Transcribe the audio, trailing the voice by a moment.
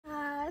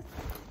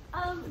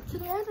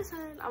Today I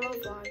decided I'm gonna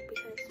vlog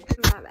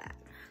because my bad.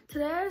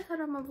 Today I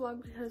decided I'm gonna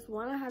vlog because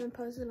one, I haven't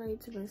posted on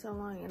YouTube in so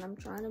long and I'm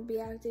trying to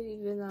be active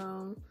even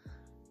though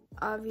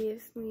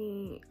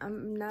obviously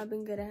I'm not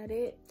been good at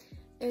it.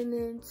 And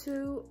then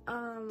two,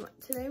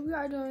 today we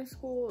are doing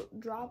school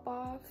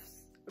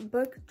drop-offs,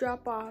 book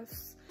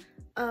drop-offs,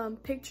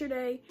 picture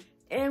day,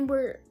 and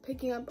we're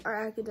picking up our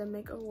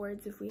academic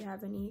awards if we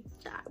have any,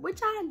 which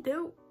I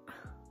do.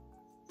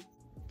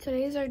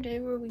 Today is our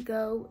day where we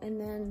go, and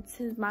then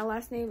since my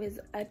last name is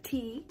a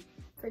T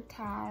for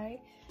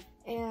Ty,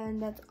 and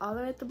that's all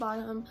the way at the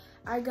bottom,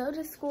 I go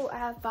to school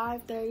at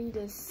 5:30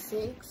 to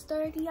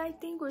 6:30, I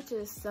think, which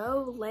is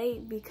so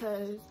late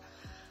because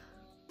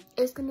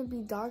it's gonna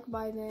be dark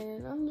by then,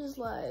 and I'm just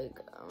like,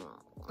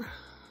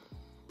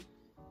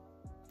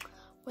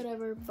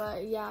 whatever.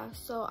 But yeah,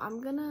 so I'm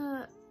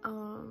gonna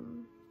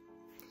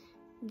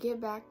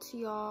get back to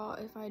y'all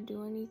if I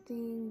do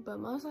anything, but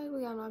most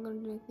likely I'm not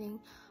gonna do anything.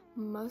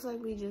 Most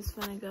likely just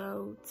gonna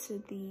go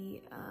to the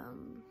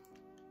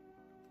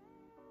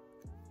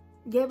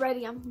get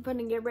ready. I'm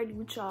gonna get ready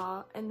with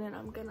y'all, and then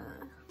I'm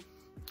gonna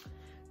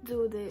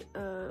do the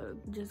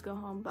just go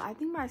home. But I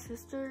think my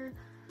sister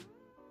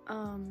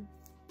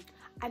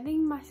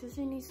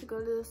needs to go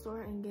to the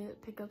store and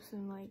pick up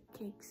some like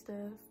cake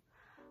stuff.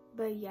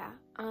 But yeah,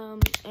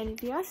 and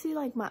if you guys see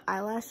like my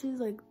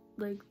eyelashes, like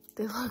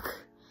they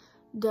look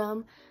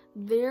dumb.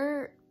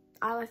 They're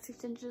eyelash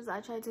extensions I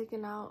tried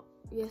taking out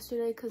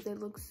yesterday because they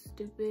look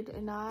stupid,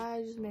 and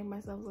I just make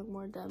myself look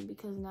more dumb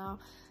because now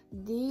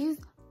these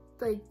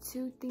like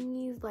two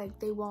thingies, like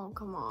they won't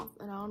come off,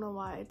 and I don't know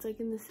why. It's like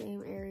in the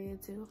same area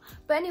too.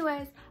 But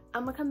anyways,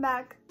 I'm gonna come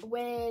back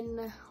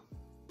when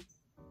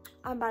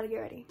I'm about to get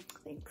ready.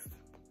 Thanks.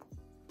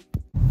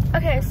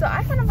 Okay, so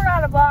I kind of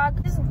forgot a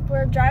vlog.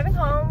 We're driving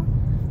home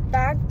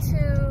back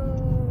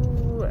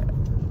to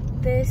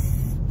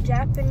this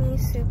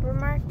Japanese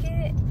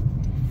supermarket,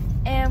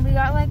 and we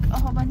got like a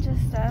whole bunch of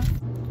stuff.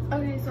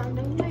 Okay, so I'm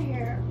done with my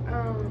hair.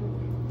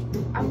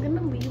 I'm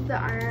gonna leave the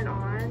iron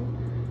on,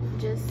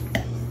 just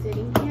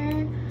sitting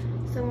here.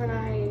 So when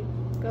I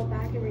go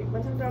back and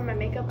once I'm done with my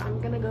makeup, I'm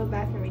gonna go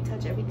back and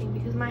retouch everything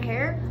because my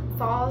hair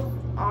falls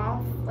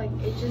off, like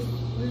it just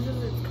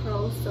loses its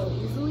curls so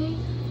easily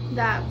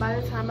that by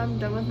the time I'm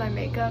done with my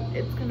makeup,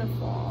 it's gonna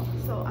fall.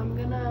 So I'm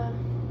gonna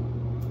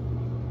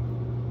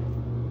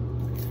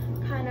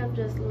kind of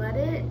just let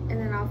it, and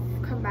then I'll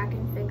come back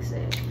and fix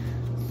it.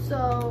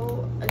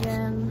 So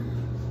again,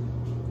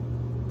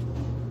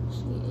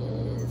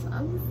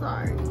 I'm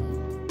sorry.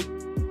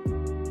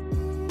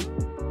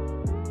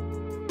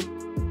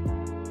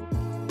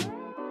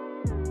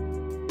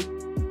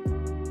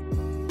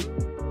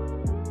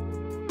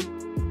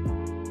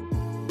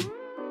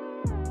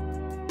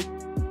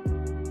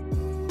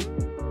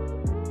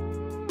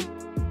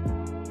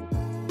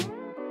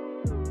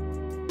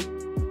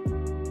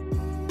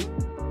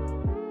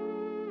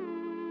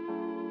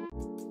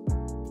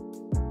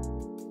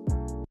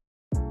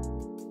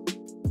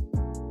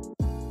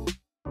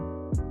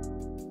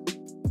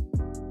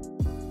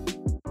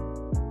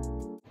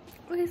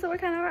 Okay, so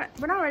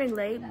we're not running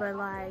late, but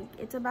like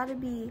it's about to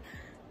be,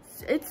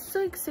 it's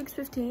like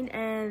 6:15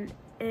 and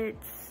it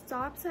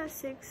stops at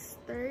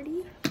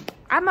 6:30.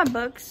 I have my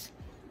books.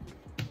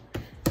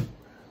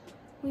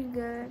 We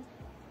good.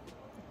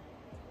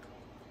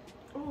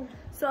 Oh,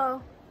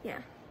 so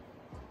yeah.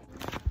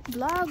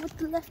 Vlog with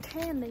the left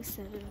hand, they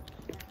said.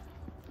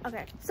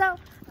 Okay, so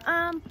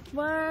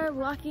we're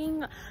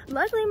walking.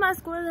 Luckily my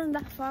school isn't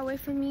that far away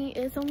from me.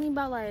 It's only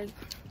about like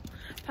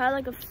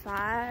probably like a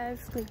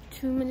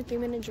 2-3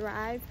 minute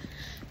drive,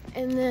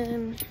 and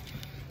then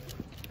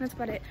that's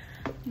about it.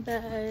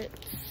 But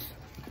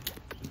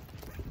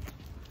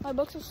my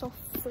books are so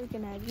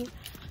freaking heavy.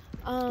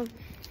 I'm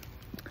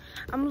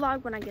gonna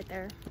vlog when I get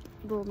there.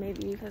 Well,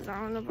 maybe, because I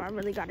don't know if I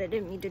really got it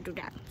in me to do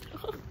that.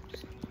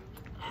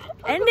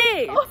 And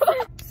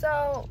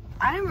so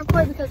I didn't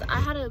record because I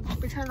had to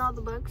return all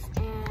the books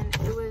and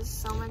it was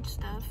so much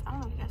stuff. I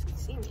don't know if you guys can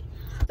see me.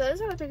 So this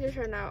is how the picture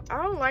turned out.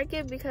 I don't like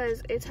it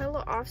because it's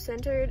hella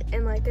off-centered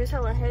and like there's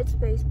hella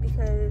headspace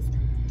because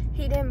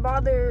he didn't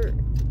bother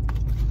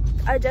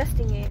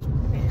adjusting it.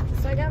 Okay,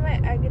 so I got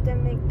my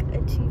academic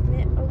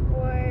achievement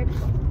award,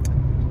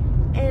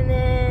 and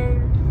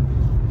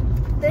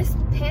then this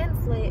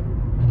pamphlet,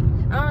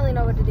 I don't really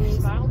know what it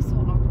is. Sounds so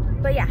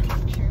awkward. But yeah.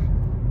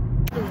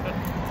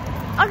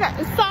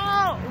 Okay,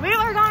 so we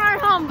were going right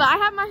home, but I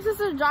had my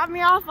sister drop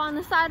me off on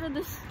the side of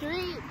the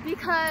street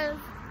because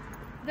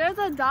there's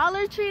a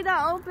Dollar Tree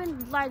that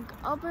opened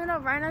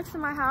up right next to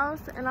my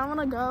house, and I want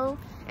to go.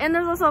 And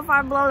there's also a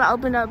Five Below that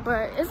opened up,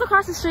 but it's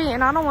across the street,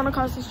 and I don't want to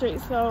cross the street,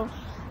 so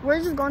we're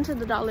just going to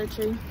the Dollar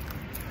Tree.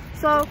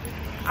 So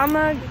I'm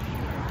gonna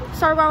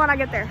start going when I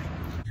get there.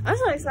 I'm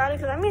so excited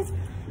because that means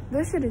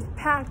this shit is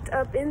packed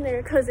up in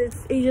there because it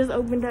just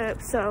opened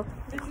up. So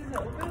This is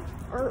open?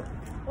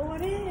 Oh,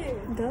 it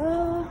is.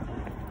 Duh.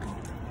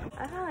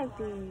 I don't like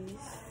these.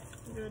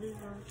 Yeah, these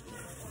are.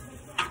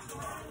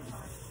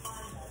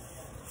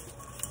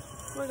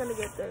 We're gonna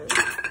get this.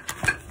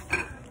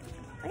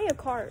 I need a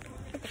card.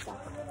 What the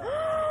fuck?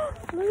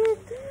 Look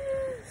at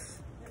this.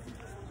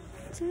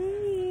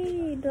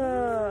 Jade.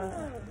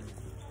 Alright,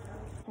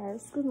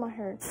 excuse my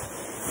hair.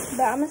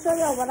 But I'm gonna show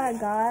y'all what I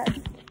got.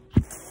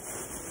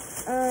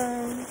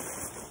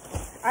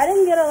 I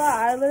didn't get a lot.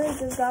 I literally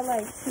just got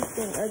like 2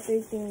 things or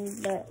 3 things.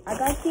 But I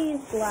got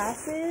these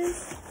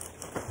glasses.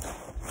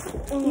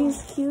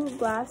 These cute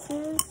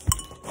glasses.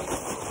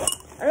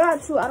 I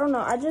got 2. I don't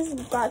know. I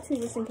just got 2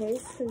 just in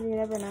case, because you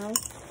never know.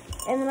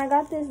 And then I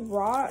got these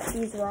rocks. I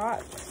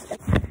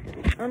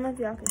don't know if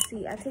y'all can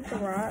see. I take the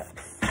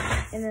rocks,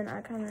 and then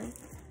I kind of,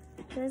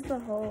 here's the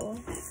hole.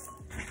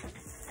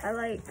 I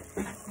like,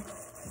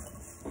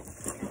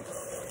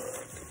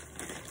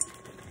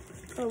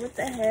 oh, what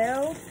the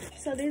hell?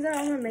 So these are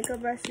all my makeup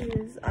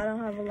brushes. I don't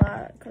have a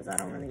lot, because I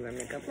don't really wear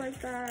makeup like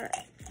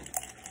that.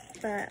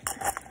 But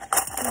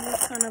I'm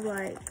just kind of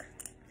like,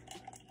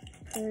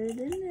 put it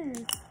in there.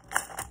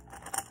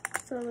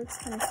 So it looks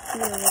kind of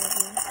cute or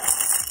whatever.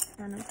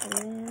 Kind of put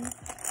it in.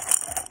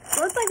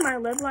 So it's like my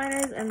lip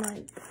liners and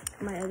like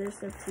my other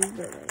stuff too,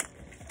 but like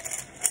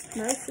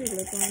mostly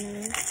lip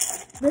liners.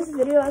 This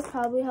video is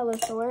probably hella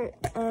short.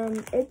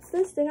 It's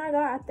this thing I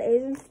got at the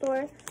Asian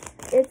store.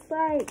 It's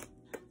like,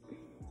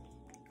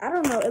 I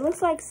don't know, it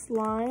looks like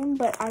slime,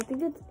 but I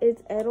think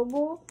it's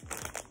edible.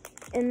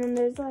 And then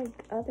there's like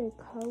other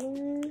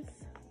colors.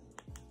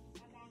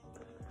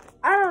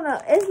 I don't know.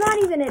 It's not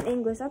even in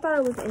English. I thought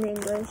it was in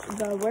English,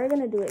 but we're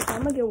gonna do it. So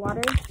I'm gonna get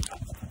water.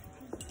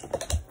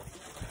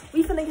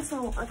 We finna get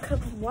a cup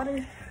of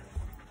water.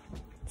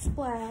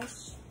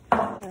 Splash.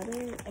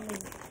 Water.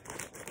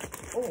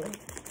 Oh.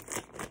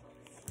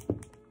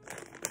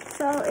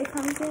 So it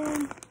comes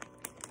in.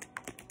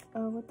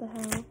 Oh, what the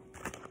hell?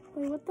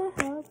 Wait, what the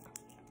heck?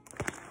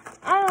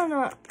 I don't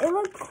know. It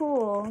looked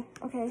cool.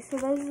 Okay, so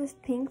there's this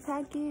pink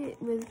packet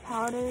with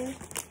powder.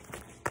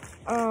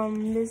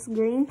 This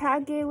green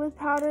packet with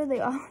powder. They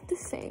all look the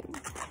same.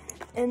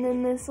 And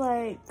then this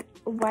like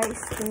white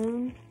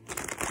spoon.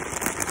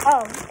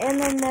 Oh, and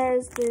then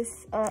there's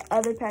this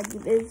other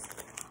packet. It's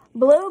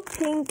blue,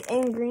 pink,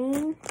 and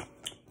green.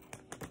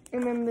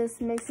 And then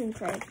this mixing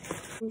tray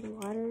with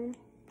water.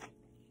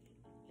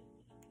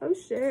 Oh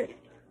shit.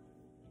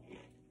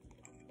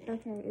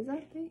 Okay, is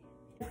that okay?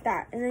 Like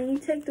that. And then you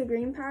take the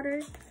green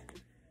powder.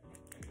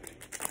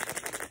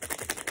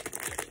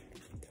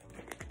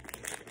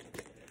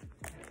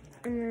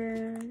 And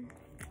then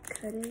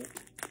cut it.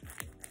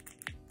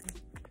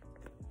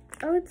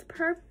 Oh, it's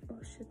purple.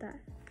 Oh shit, that.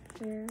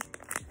 Where?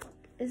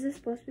 Is this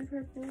supposed to be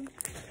purple?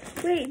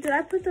 Wait, did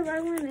I put the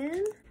right one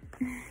in?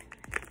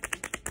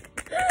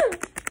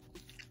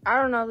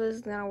 I don't know if this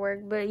is gonna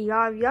work, but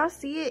y'all, if y'all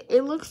see it,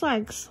 it looks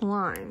like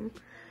slime.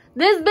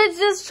 This bitch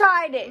just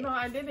tried it. No,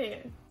 I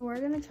didn't. We're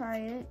gonna try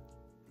it.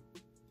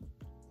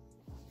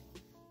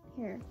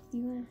 Here,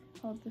 you gonna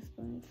hold the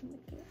spoon to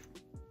make it.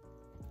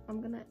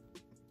 I'm gonna.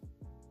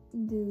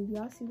 Dude,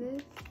 y'all see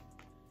this?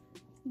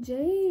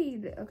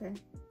 Jade. Okay,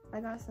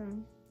 I got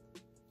some.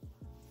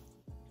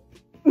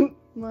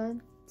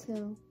 1,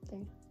 2,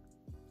 3.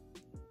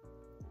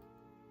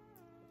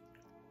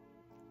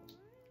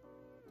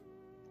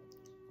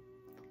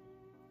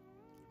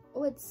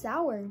 Oh, it's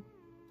sour.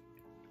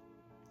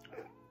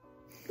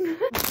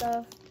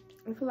 Stuff.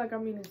 I feel like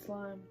I'm eating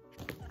slime.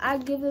 I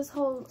give this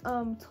whole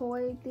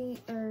toy thing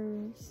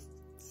or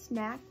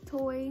snack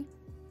toy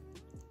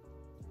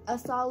a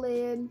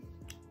solid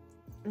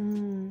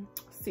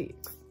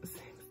 6.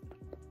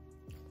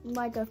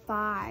 like a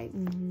 5.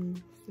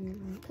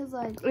 Cause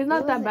like It's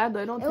not that bad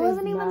though. It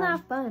wasn't even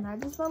that fun. I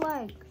just felt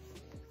like,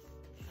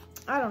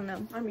 I don't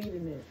know. I'm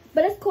eating it.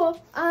 But it's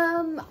cool.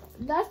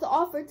 That's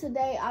all for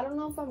today. I don't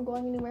know if I'm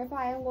going anywhere. If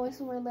I am going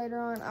somewhere later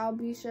on, I'll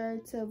be sure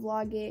to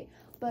vlog it.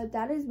 But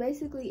that is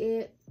basically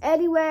it.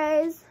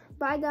 Anyways,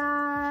 bye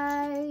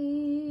guys.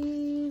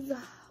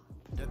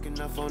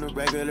 Ducking off on a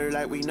regular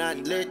like we not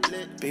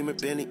lit. Beamer,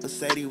 Bentley,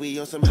 Mercedes, we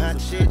on some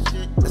hot shit.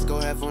 Let's go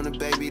have on a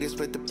baby to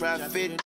split the profit.